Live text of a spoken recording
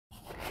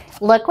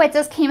Look what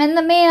just came in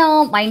the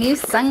mail, my new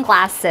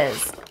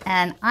sunglasses.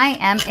 And I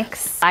am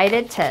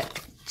excited to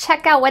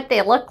check out what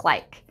they look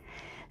like.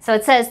 So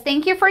it says,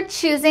 thank you for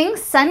choosing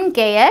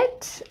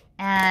Sungayet.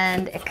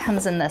 And it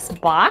comes in this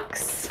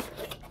box.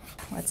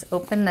 Let's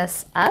open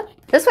this up.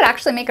 This would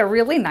actually make a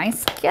really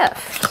nice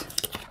gift.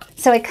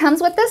 So it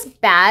comes with this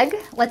bag.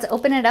 Let's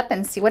open it up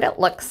and see what it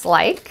looks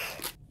like.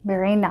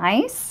 Very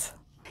nice.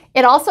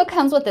 It also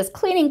comes with this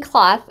cleaning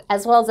cloth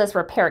as well as this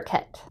repair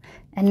kit.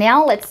 And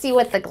now let's see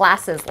what the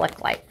glasses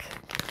look like.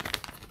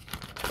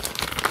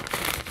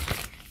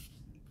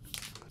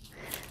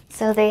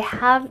 So they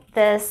have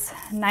this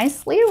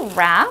nicely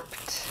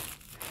wrapped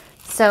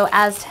so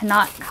as to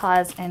not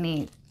cause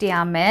any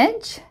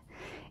damage.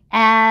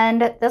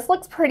 And this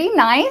looks pretty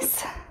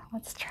nice.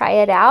 Let's try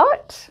it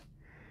out.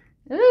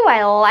 Ooh,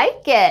 I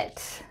like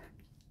it.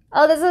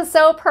 Oh, this is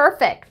so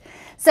perfect.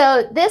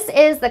 So this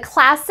is the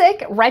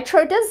classic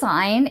retro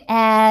design,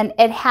 and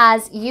it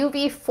has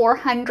UV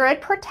 400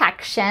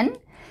 protection,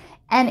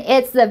 and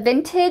it's the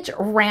vintage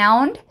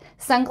round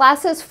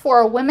sunglasses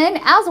for women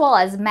as well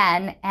as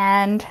men,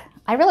 and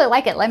I really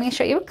like it. Let me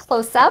show you a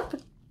close-up.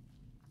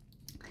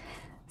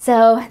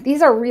 So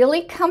these are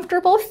really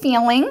comfortable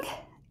feeling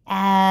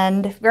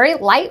and very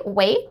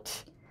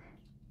lightweight,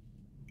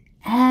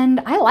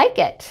 and I like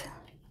it.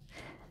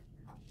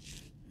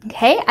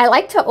 Okay, I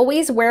like to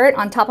always wear it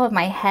on top of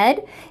my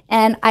head,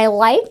 and I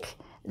like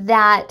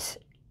that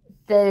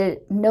the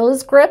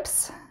nose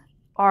grips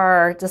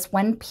are just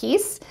one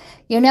piece.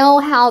 You know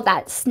how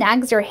that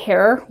snags your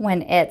hair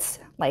when it's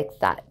like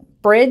that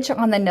bridge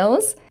on the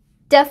nose?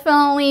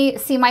 Definitely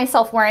see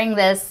myself wearing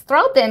this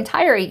throughout the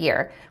entire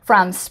year,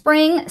 from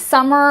spring,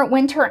 summer,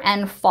 winter,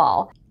 and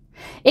fall.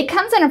 It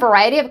comes in a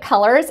variety of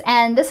colors,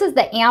 and this is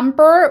the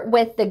amber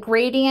with the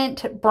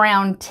gradient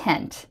brown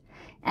tint.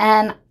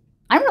 And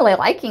I'm really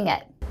liking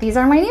it. These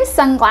are my new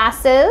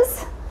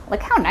sunglasses.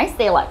 Look how nice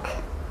they look.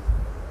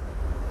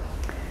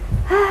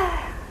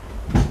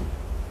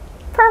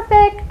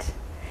 Perfect.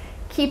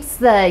 Keeps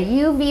the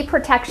UV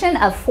protection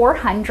of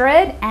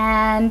 400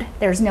 and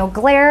there's no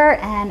glare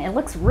and it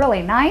looks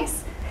really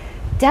nice.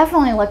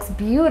 Definitely looks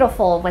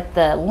beautiful with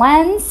the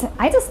lens.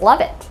 I just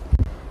love it.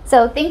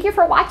 So thank you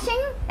for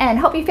watching and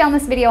hope you found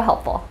this video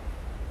helpful.